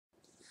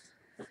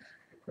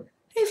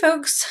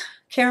folks,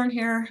 Karen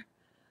here,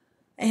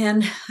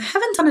 and I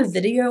haven't done a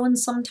video in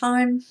some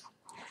time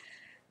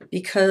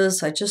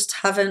because I just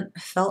haven't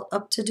felt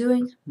up to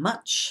doing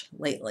much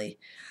lately.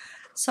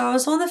 So I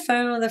was on the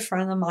phone with a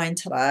friend of mine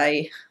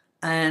today,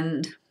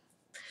 and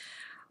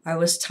I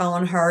was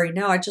telling her,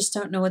 I just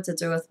don't know what to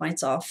do with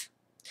myself.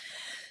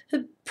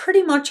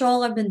 Pretty much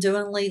all I've been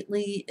doing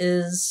lately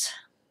is,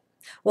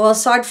 well,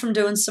 aside from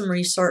doing some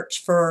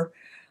research for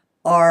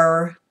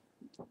our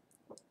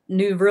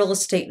new real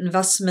estate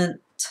investment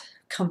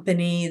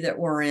company that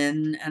we're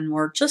in, and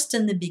we're just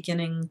in the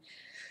beginning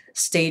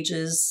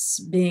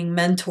stages being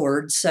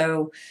mentored.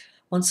 So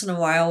once in a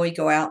while we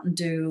go out and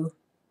do,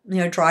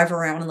 drive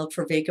around and look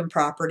for vacant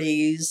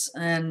properties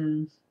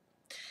and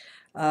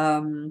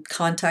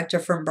contact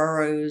different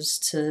boroughs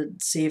to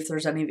see if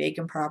there's any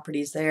vacant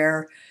properties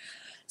there.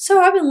 So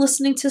I've been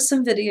listening to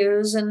some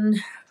videos and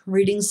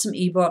reading some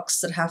ebooks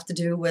that have to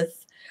do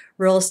with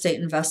real estate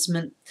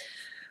investment.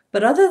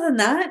 But other than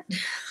that,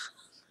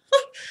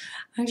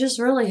 I just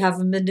really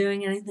haven't been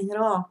doing anything at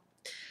all.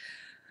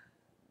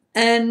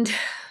 And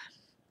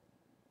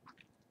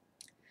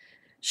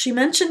she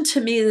mentioned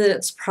to me that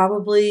it's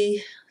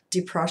probably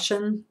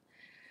depression,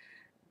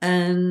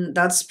 and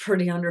that's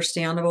pretty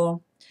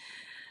understandable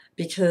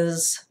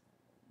because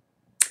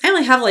I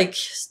only have like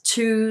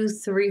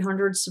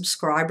 200-300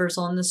 subscribers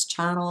on this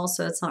channel,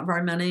 so it's not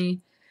very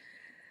many.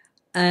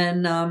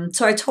 And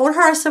so I told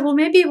her, I said, well,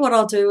 maybe what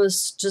I'll do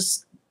is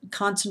just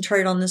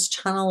concentrate on this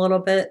channel a little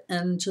bit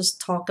and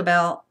just talk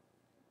about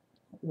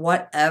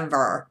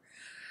whatever.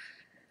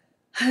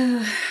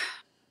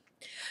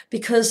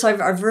 Because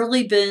I've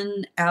really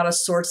been out of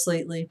sorts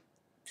lately.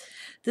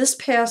 This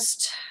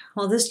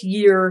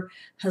year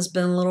has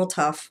been a little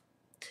tough.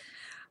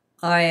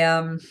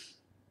 Well,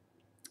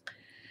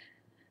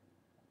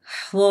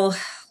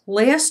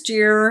 last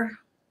year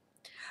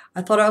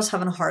I thought I was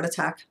having a heart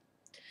attack,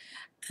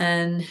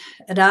 and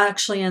it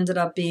actually ended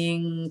up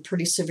being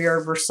pretty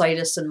severe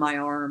bursitis in my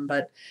arm,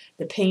 but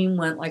the pain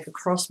went like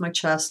across my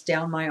chest,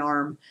 down my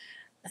arm,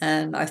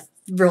 and I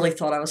really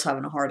thought I was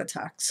having a heart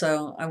attack.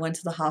 So I went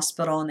to the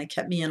hospital and they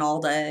kept me in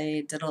all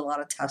day, did a lot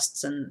of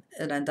tests, and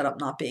it ended up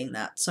not being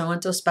that. So I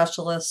went to a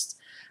specialist,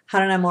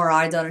 had an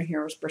MRI done, and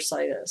here was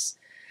bursitis.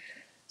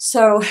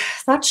 So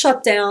that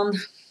shut down.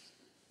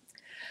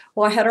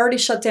 Well, I had already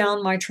shut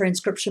down my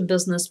transcription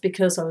business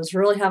because I was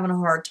really having a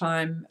hard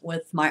time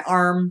with my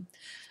arm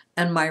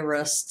and my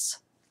wrists.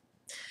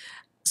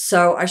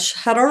 So I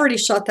had already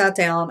shut that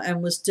down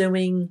and was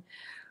doing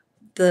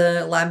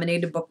the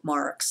laminated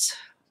bookmarks.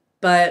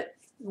 But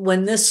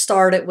when this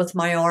started with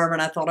my arm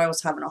and I thought I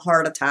was having a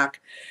heart attack,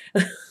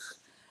 it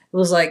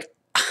was like,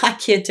 I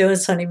can't do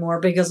this anymore,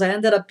 because I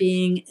ended up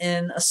being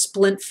in a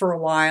splint for a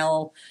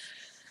while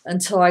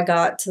until I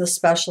got to the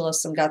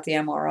specialist and got the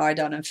MRI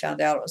done and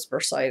found out it was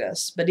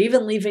bursitis. But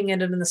even leaving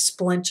it in the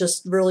splint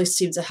just really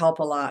seemed to help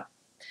a lot.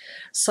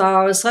 So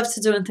I was left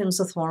to doing things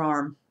with one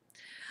arm.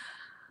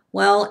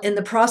 Well, in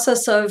the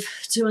process of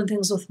doing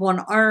things with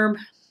one arm,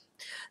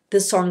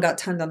 this arm got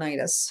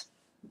tendonitis.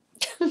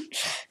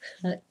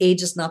 Age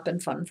has not been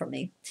fun for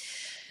me.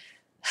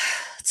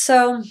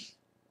 So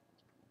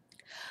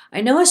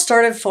I know I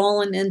started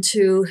falling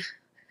into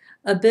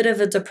a bit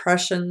of a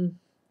depression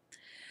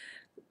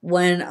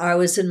when I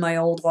was in my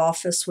old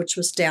office, which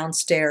was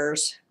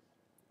downstairs,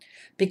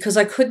 because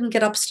I couldn't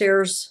get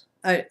upstairs.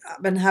 I've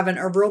been having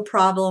a real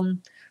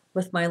problem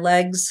with my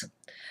legs,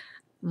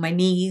 my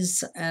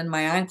knees, and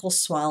my ankle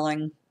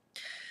swelling.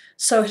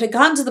 So it had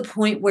gotten to the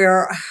point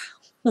where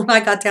when I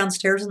got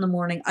downstairs in the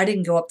morning, I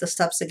didn't go up the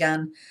steps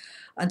again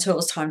until it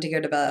was time to go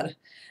to bed.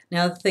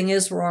 Now, the thing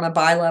is, we're on a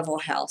bi-level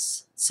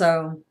house.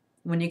 So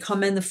when you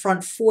come in the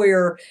front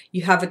foyer,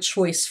 you have a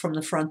choice from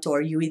the front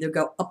door. You either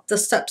go up the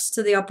steps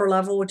to the upper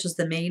level, which is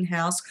the main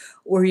house,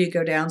 or you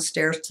go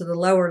downstairs to the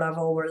lower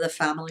level where the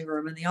family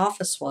room and the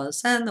office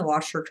was, and the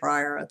washer,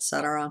 dryer,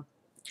 etc.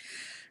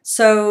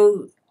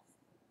 So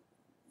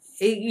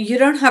you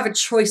don't have a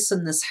choice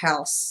in this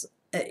house.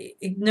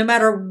 No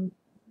matter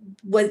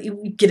whether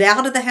you get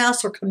out of the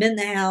house or come in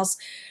the house,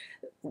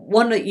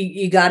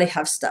 you got to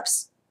have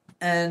steps.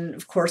 And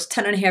of course,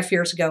 10.5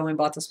 years ago when we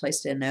bought this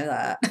place, didn't know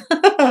that.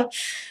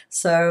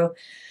 So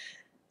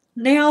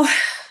now,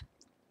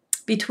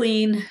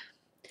 between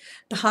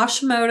the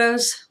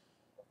Hashimoto's,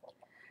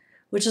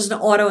 which is an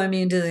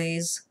autoimmune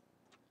disease,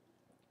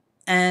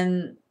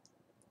 and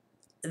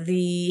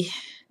the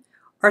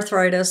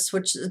arthritis,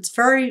 which it's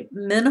very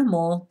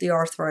minimal, the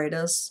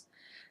arthritis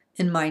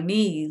in my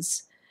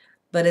knees,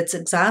 but it's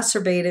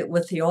exacerbated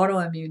with the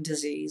autoimmune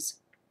disease,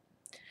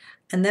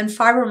 and then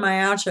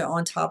fibromyalgia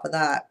on top of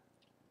that,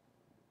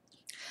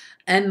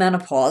 and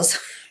menopause,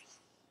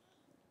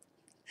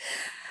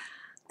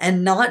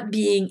 and not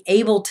being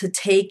able to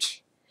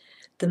take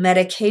the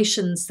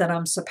medications that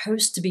I'm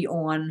supposed to be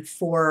on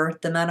for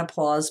the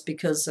menopause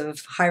because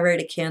of high rate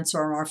of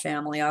cancer in our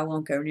family. I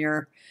won't go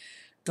near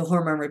the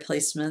hormone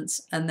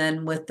replacements. And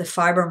then with the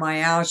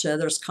fibromyalgia,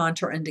 there's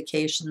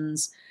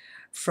contraindications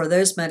for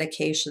those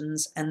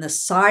medications, and the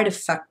side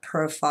effect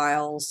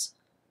profiles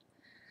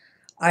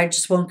I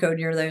just won't go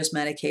near those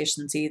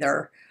medications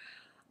either.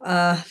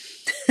 Uh,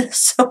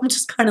 so I'm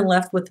just kind of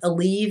left with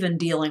Aleve and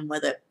dealing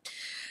with it.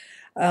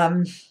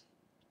 Um,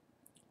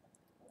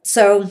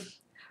 so,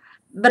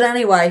 but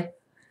anyway,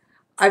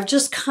 I've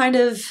just kind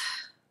of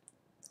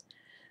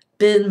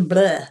been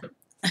bleh.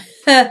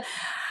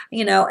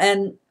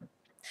 And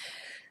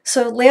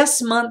so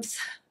last month,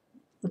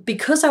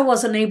 because I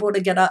wasn't able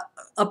to get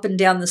up and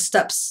down the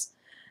steps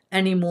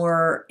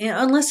anymore,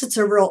 unless it's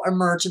a real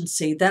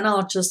emergency, then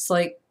I'll just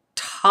like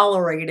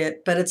tolerate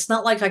it. But it's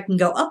not like I can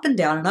go up and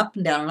down and up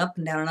and down and up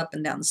and down and up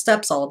and down the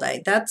steps all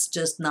day. That's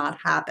just not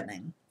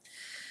happening.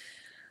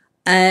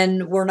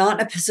 And we're not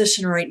in a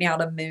position right now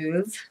to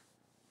move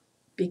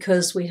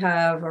because we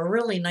have a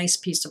really nice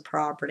piece of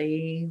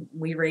property.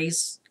 We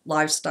raise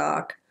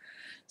livestock.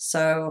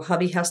 So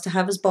hubby has to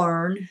have his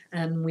barn,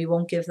 and we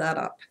won't give that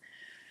up.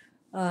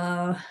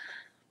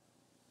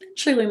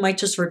 Eventually, we might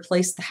just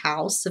replace the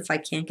house if I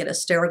can't get a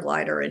stair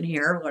glider in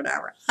here or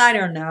whatever. I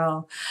don't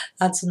know.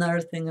 That's another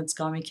thing that's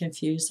got me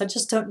confused. I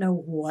just don't know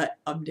what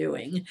I'm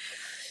doing.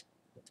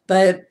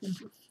 But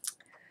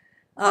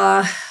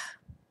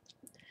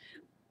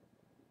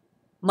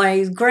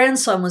my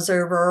grandson was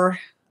over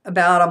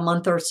about a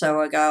month or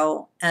so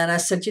ago, and I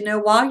said,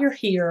 while you're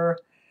here,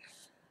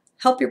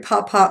 help your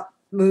pop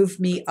move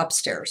me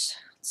upstairs.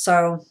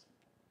 So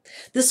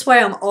this way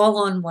I'm all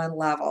on one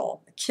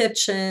level. The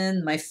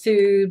kitchen, my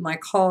food, my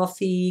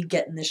coffee,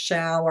 get in the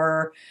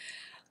shower.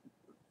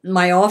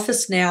 My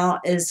office now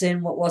is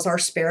in what was our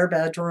spare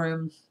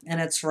bedroom,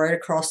 and it's right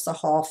across the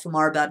hall from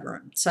our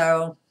bedroom.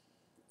 So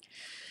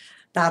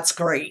that's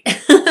great.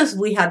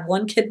 We had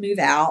one kid move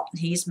out.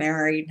 He's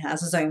married and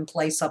has his own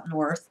place up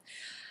north.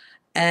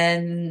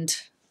 And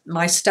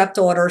my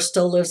stepdaughter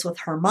still lives with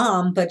her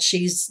mom, but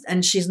she's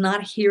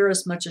not here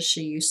as much as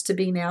she used to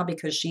be now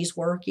because she's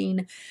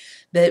working.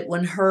 But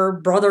when her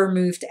brother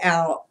moved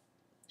out,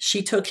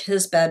 she took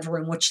his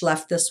bedroom, which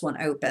left this one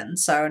open.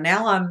 So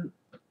now I'm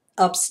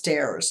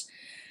upstairs.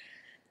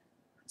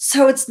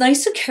 So it's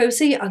nice and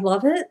cozy. I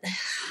love it.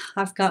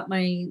 I've got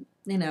my,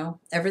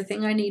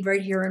 everything I need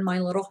right here in my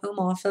little home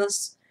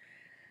office.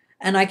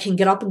 And I can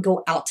get up and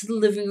go out to the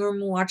living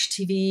room and watch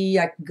TV.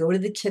 I can go to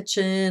the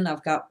kitchen.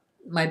 I've got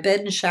my bed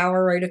and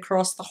shower right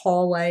across the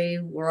hallway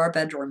where our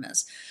bedroom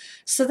is.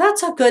 So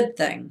that's a good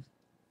thing.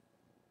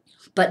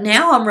 But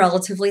now I'm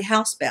relatively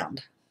housebound.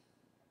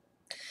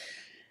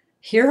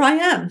 Here I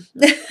am.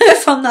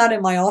 If I'm not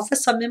in my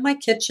office, I'm in my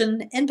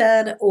kitchen, in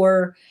bed,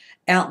 or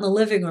out in the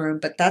living room.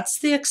 But that's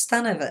the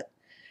extent of it.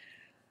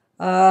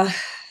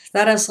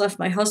 That has left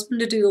my husband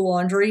to do the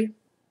laundry.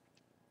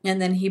 And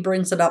then he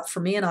brings it up for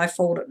me and I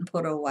fold it and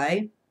put it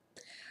away.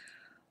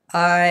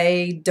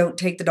 I don't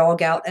take the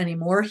dog out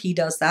anymore. He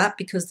does that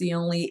because the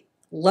only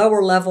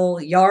lower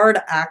level yard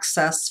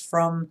access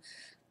from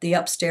the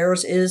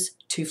upstairs is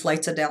 2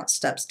 flights of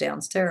steps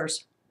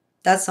downstairs.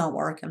 That's not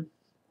working.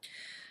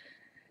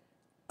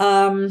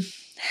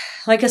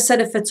 Like I said,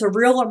 if it's a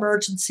real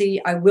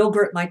emergency, I will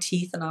grit my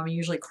teeth, and I'm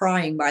usually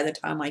crying by the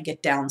time I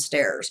get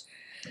downstairs.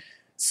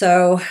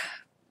 So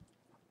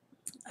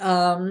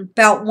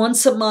about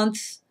once a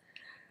month,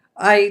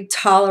 I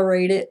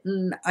tolerate it,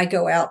 and I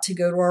go out to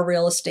go to our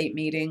real estate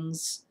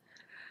meetings.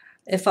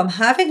 If I'm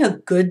having a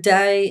good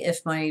day,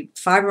 if my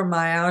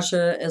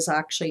fibromyalgia is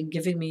actually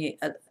giving me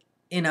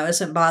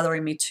isn't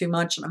bothering me too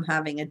much, and I'm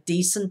having a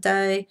decent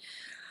day,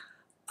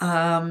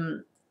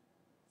 my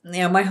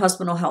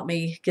husband will help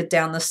me get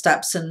down the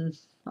steps, and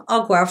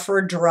I'll go out for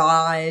a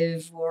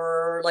drive,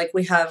 or like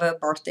we have a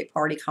birthday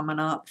party coming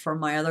up for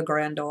my other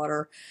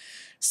granddaughter.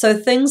 So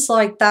things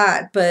like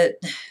that. But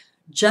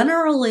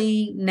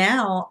generally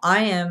now I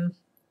am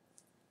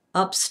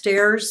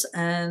upstairs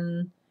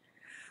and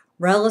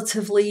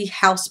relatively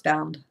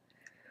housebound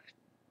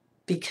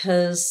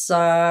because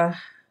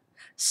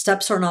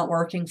steps are not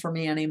working for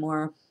me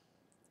anymore.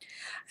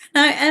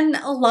 And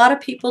a lot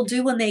of people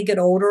do when they get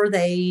older.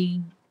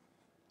 They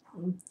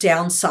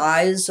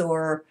downsize,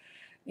 or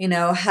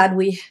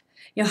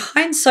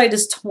hindsight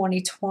is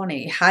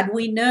 2020. Had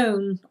we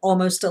known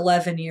almost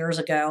 11 years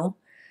ago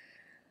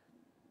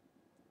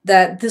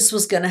that this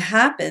was going to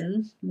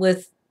happen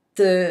with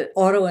the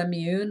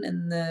autoimmune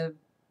and the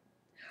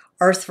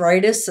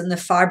arthritis and the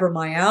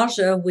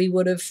fibromyalgia, we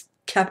would have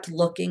kept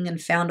looking and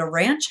found a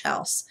ranch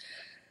house.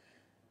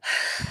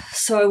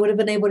 So I would have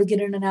been able to get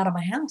in and out of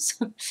my house.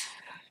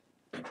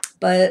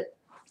 But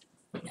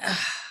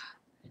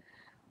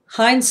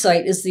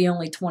hindsight is the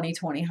only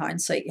 2020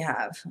 hindsight you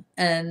have.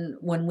 And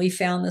when we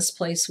found this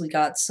place, we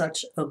got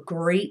such a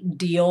great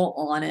deal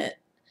on it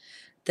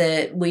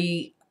that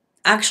we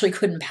actually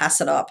couldn't pass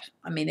it up.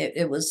 I mean,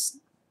 it was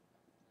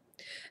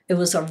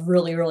a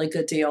really, really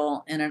good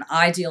deal in an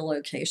ideal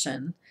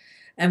location.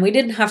 And we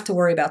didn't have to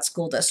worry about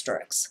school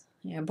districts.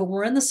 But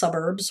we're in the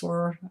suburbs.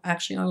 We're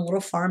actually on a little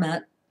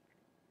farmette.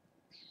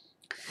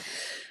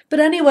 But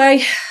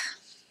anyway,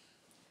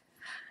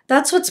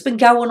 that's what's been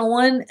going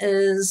on.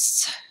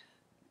 Is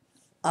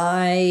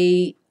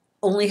I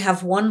only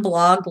have one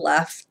blog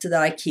left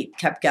that I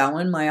kept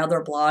going. My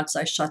other blogs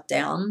I shut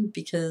down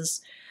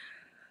because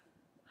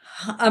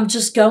I'm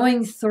just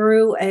going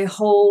through a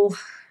whole,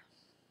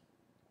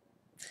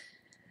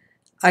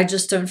 I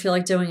just don't feel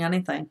like doing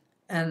anything.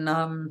 And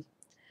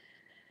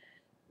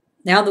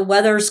now the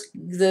weather's,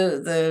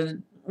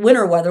 the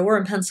winter weather, we're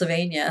in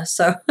Pennsylvania,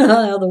 so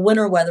the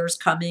winter weather's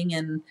coming,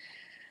 and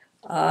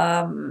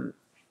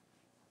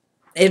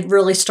it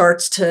really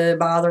starts to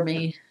bother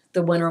me.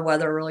 The winter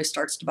weather really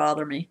starts to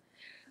bother me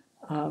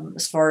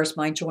as far as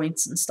my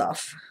joints and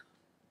stuff.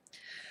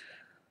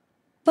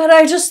 But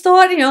I just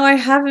thought, I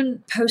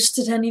haven't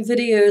posted any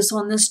videos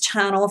on this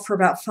channel for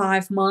about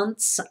 5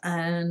 months,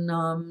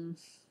 and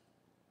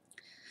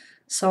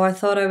so I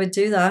thought I would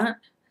do that.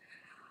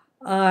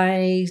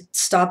 I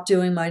stopped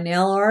doing my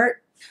nail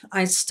art.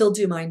 I still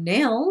do my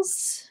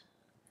nails,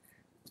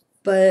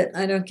 but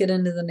I don't get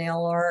into the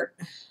nail art.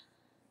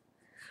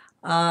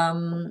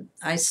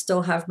 I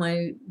still have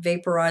my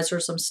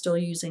vaporizers. I'm still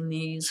using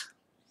these.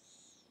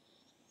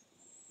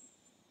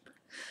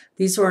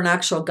 These were an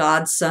actual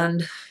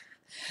godsend.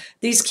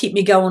 These keep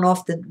me going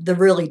off the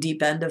really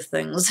deep end of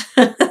things.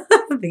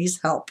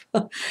 These help.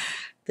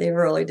 They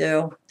really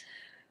do.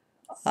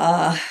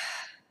 But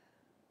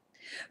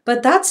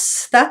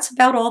that's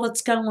about all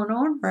that's going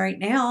on right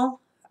now.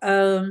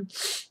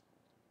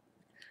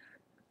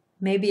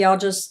 Maybe I'll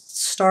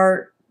just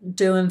start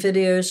doing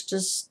videos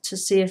just to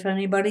see if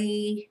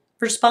anybody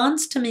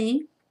responds to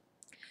me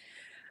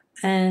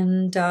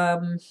and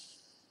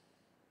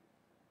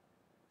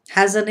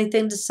has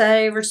anything to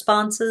say,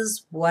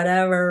 responses,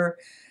 whatever.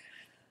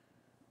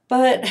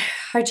 But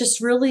I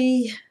just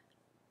really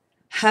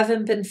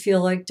haven't been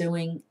feel like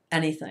doing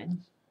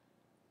anything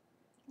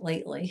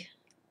lately.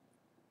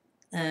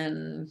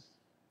 And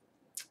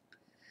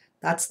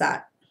that's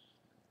that.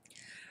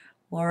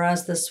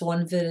 Whereas this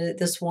one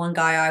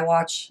guy I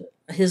watch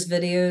his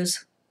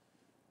videos,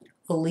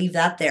 we'll leave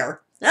that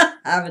there.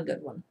 Have a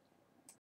good one.